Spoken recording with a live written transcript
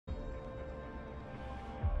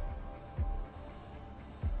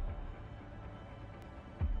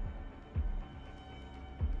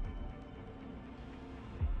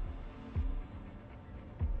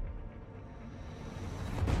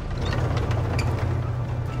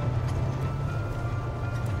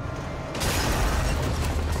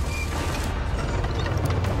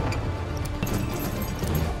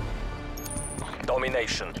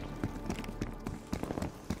domination.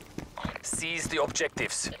 Seize the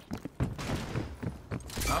objectives.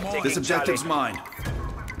 This objective's mine.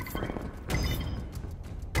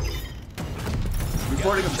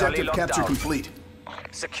 Reporting objective capture complete.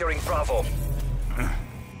 Securing Bravo.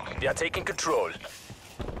 We are taking control.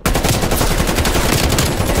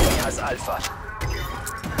 Enemy has Alpha.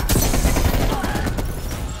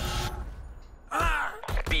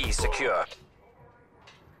 B secure.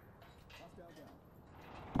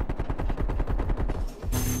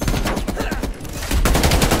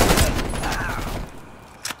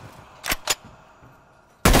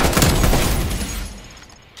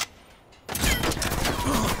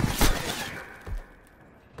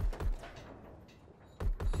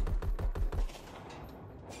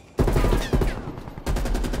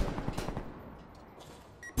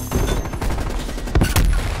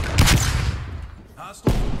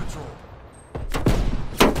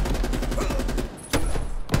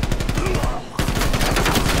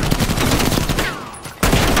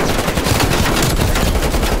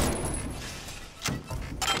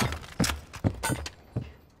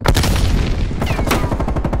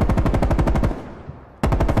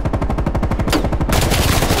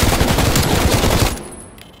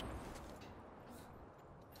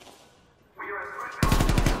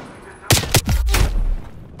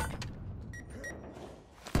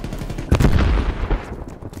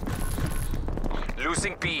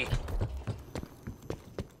 Losing B.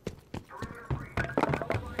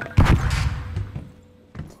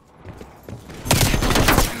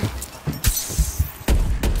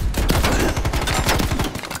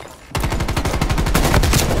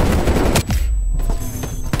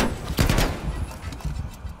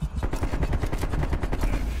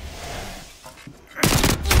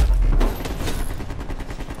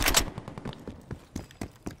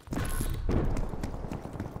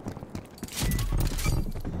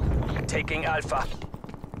 Taking Alpha.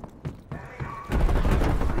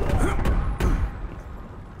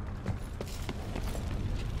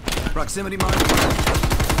 Proximity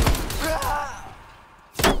mine.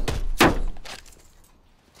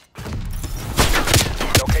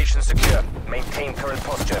 Location secure. Maintain current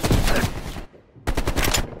posture.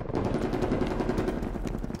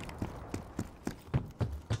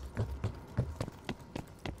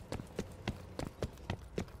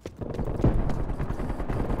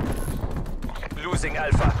 Losing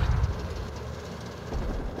Alpha.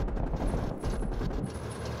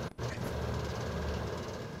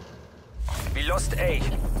 We lost A.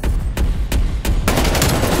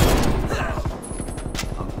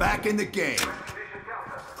 I'm back in the game.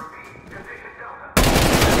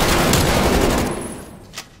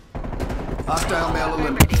 Hostile male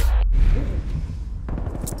eliminated.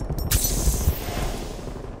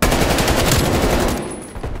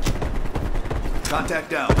 Contact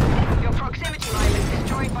down. Your proximity mine is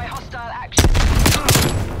destroyed by hostile action.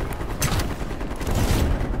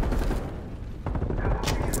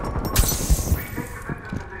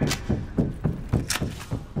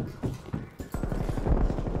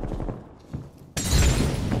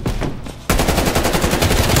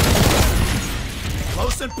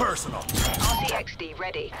 Close and personal. RCXD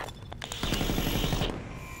ready.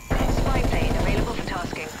 Spy plane available for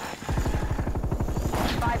tasking.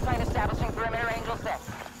 Spy plane establishing perimeter angle set.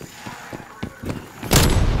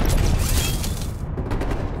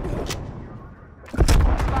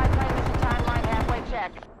 Spy plane mission timeline halfway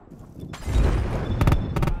check.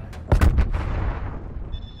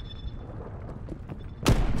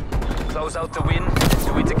 Close out the win.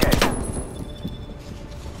 Do it again.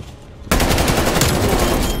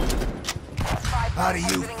 How do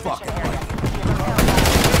you fucking like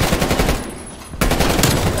it?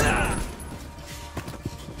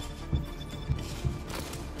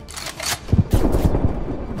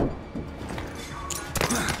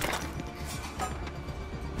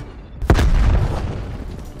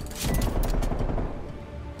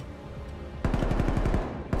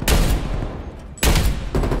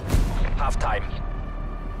 Half time.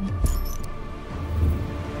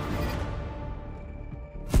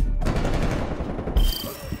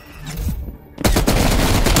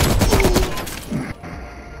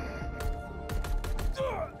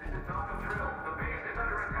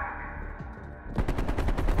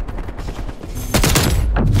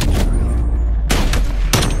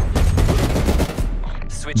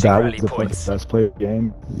 Switching That rally was the points. best player of the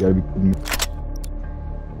game. You gotta be kidding me.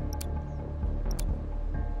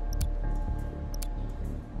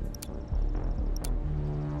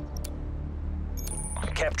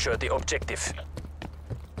 Capture the objective.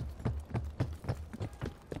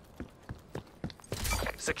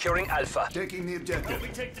 Securing Alpha. Taking the objective. We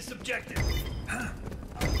take this objective.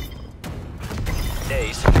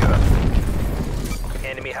 A secure.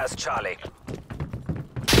 Enemy has Charlie.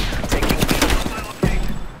 Taking B.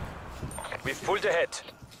 We've pulled ahead.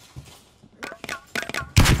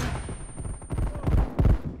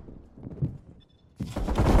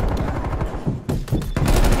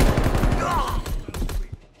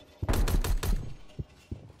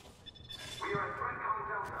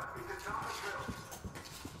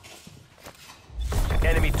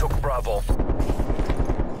 Enemy took Bravo.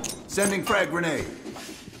 Sending frag grenade.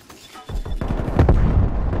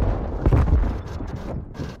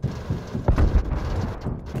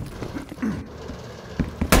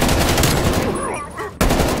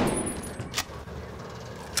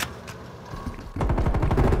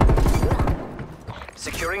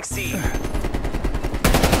 Securing C.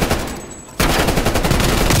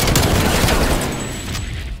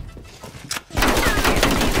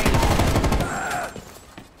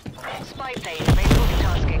 Spy plane available for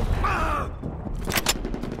tasking.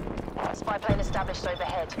 Spy plane established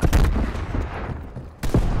overhead.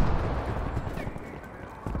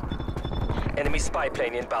 Enemy spy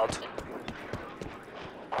plane inbound.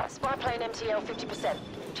 Spy plane MTL 50%.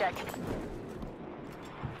 Check.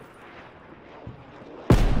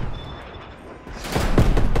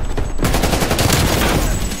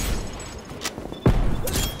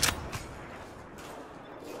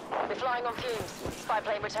 We're flying on fumes. Spy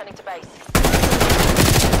plane returning to base.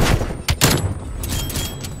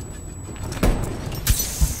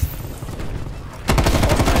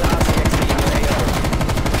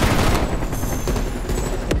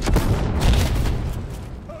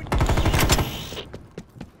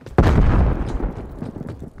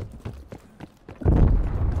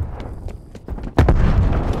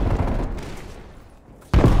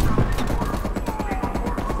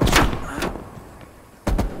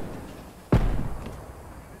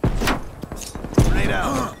 Grenade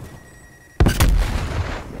out.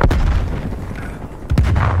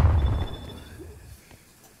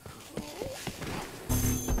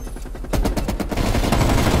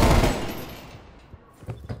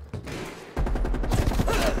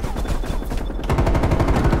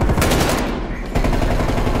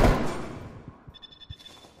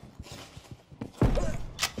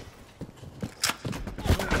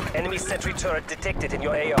 Enemy sentry turret detected in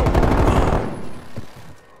your AO.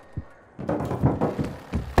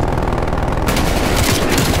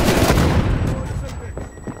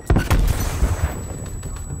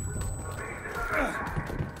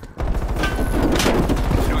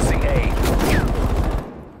 Losing A.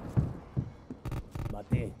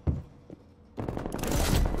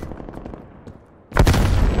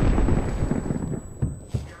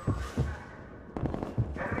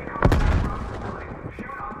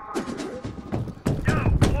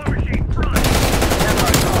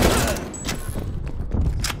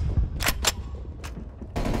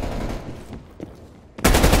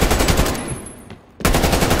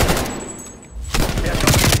 They're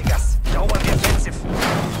dominating us. Go on the offensive.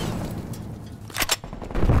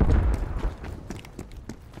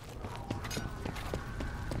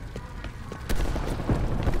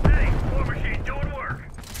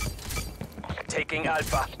 Taking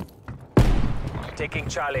Alpha. Taking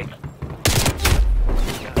Charlie.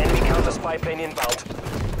 Enemy counter spy plane inbound.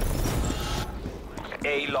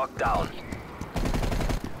 A locked down.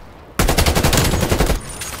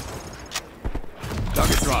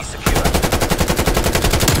 Target drop. C secure.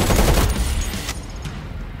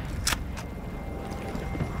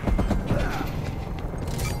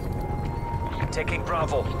 Taking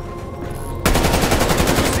Bravo.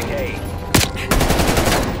 Losing A.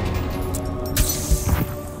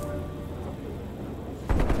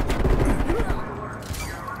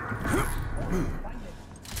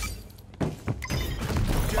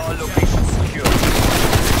 All locations secure.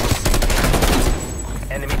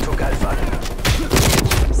 Enemy took Alpha.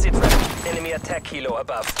 Sit-rep. Enemy attack helo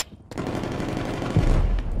above.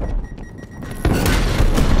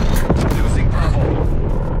 Losing Bravo.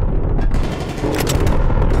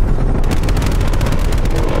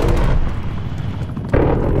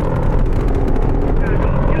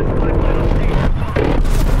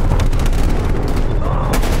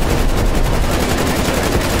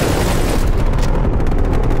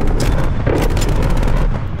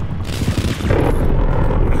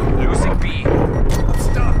 Losing B. I'm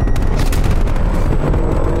stuck.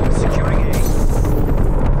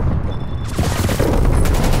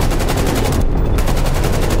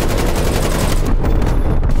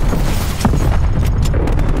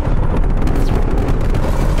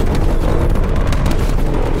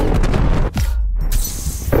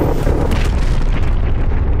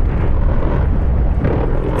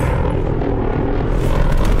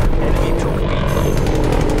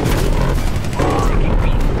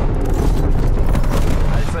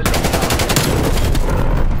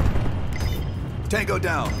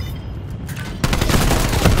 down.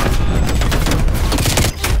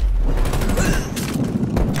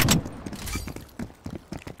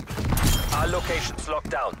 Our locations locked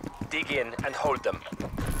down. Dig in and hold them.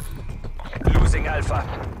 Losing Alpha.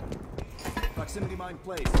 Proximity mine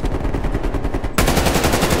placed.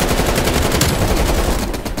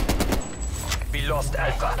 We lost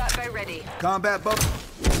Alpha. Combat bow ready. Combat boat.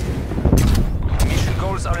 Mission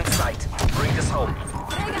goals are in sight. Bring this home.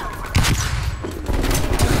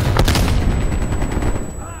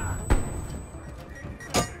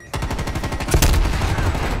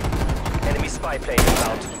 Enemy spy plane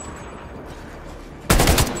inbound.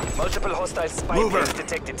 Multiple hostile spy Mover. planes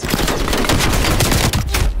detected.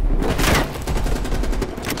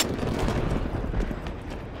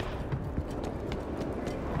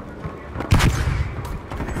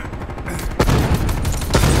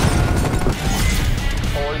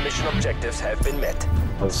 All mission objectives have been met.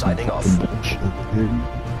 Signing off.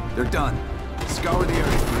 They're done. Scour the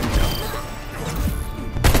area for